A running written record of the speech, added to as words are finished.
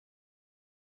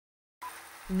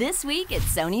This week at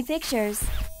Sony Pictures.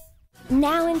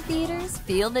 Now in theaters,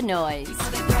 feel the noise.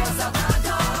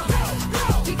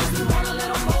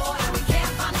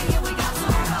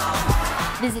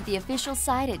 Visit the official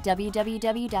site at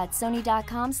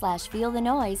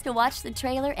www.sony.com/feelthenoise to watch the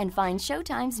trailer and find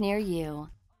showtimes near you.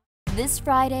 This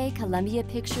Friday, Columbia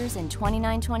Pictures and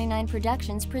 2929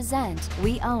 Productions present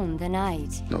We Own the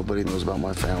Night. Nobody knows about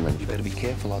my family. You better be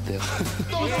careful out there.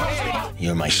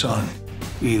 You're my son.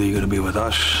 Either you're gonna be with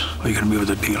us or you're gonna be with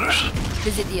the dealers.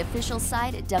 Visit the official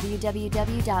site at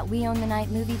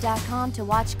www.weownthenightmovie.com to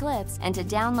watch clips and to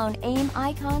download AIM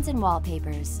icons and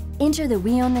wallpapers. Enter the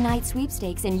We Own the Night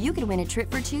sweepstakes and you could win a trip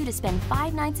for two to spend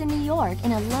 5 nights in New York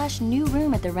in a lush new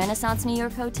room at the Renaissance New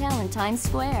York Hotel in Times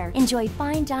Square. Enjoy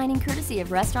fine dining courtesy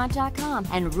of Restaurant.com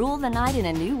and rule the night in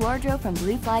a new wardrobe from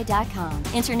BlueFly.com.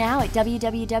 Enter now at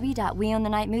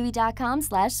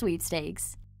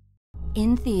www.weownthenightmovie.com/sweepstakes.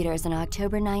 In theaters on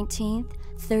October 19th,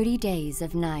 30 Days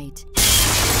of Night.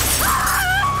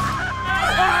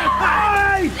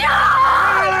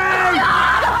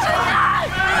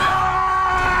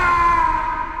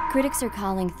 Critics are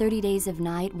calling 30 Days of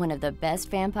Night one of the best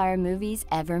vampire movies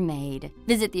ever made.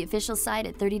 Visit the official site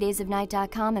at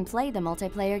 30daysofnight.com and play the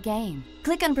multiplayer game.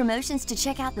 Click on promotions to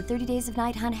check out the 30 Days of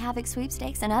Night Hunt Havoc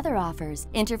sweepstakes and other offers.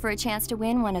 Enter for a chance to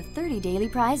win one of 30 daily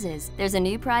prizes. There's a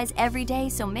new prize every day,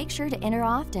 so make sure to enter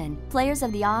often. Players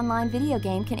of the online video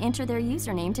game can enter their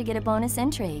username to get a bonus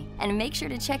entry. And make sure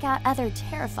to check out other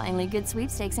terrifyingly good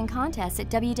sweepstakes and contests at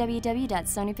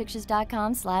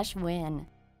www.sonypictures.com/win.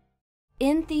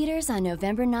 In theaters on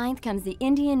November 9th comes the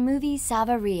Indian movie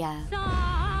Savaria.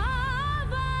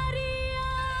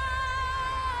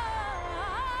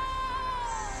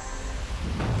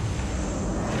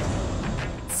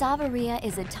 Savaria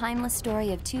is a timeless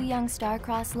story of two young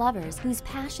star-crossed lovers whose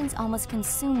passions almost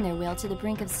consume their will to the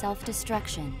brink of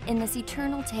self-destruction. In this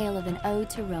eternal tale of an ode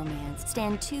to romance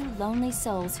stand two lonely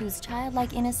souls whose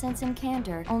childlike innocence and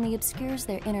candor only obscures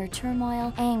their inner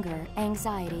turmoil, anger,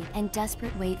 anxiety, and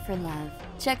desperate wait for love.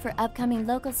 Check for upcoming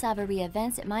local Savaria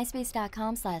events at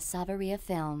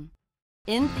myspace.com/SavariaFilm.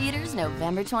 In theaters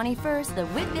November 21st, the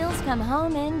Whitfields come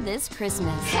home in This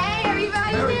Christmas. Hey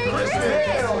everybody, Merry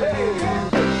Christmas!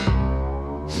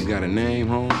 You got a name,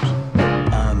 Holmes?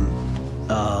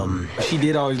 She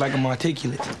did always like him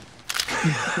articulate.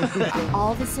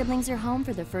 All the siblings are home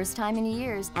for the first time in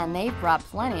years, and they've brought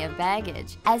plenty of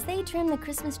baggage. As they trim the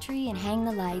Christmas tree and hang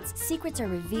the lights, secrets are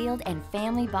revealed and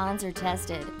family bonds are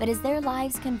tested. But as their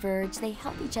lives converge, they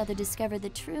help each other discover the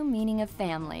true meaning of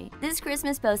family. This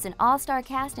Christmas boasts an all-star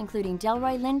cast including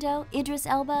Delroy Lindo, Idris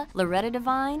Elba, Loretta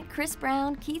Devine, Chris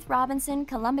Brown, Keith Robinson,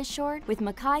 Columbus Short, with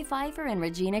Mekhi Phifer and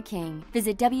Regina King.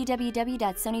 Visit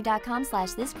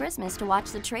www.sony.com/thischristmas to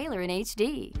watch the trailer in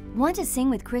HD. Want to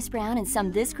sing with Chris Brown and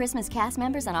some This Christmas cast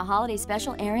members on a holiday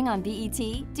special airing on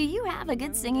BET? Do you have a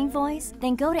good singing voice?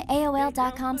 Then go to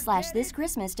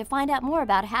AOL.com/thischristmas to find out more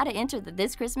about how to enter the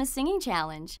This Christmas Singing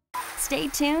Challenge. Stay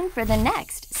tuned for the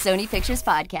next Sony Pictures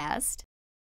podcast.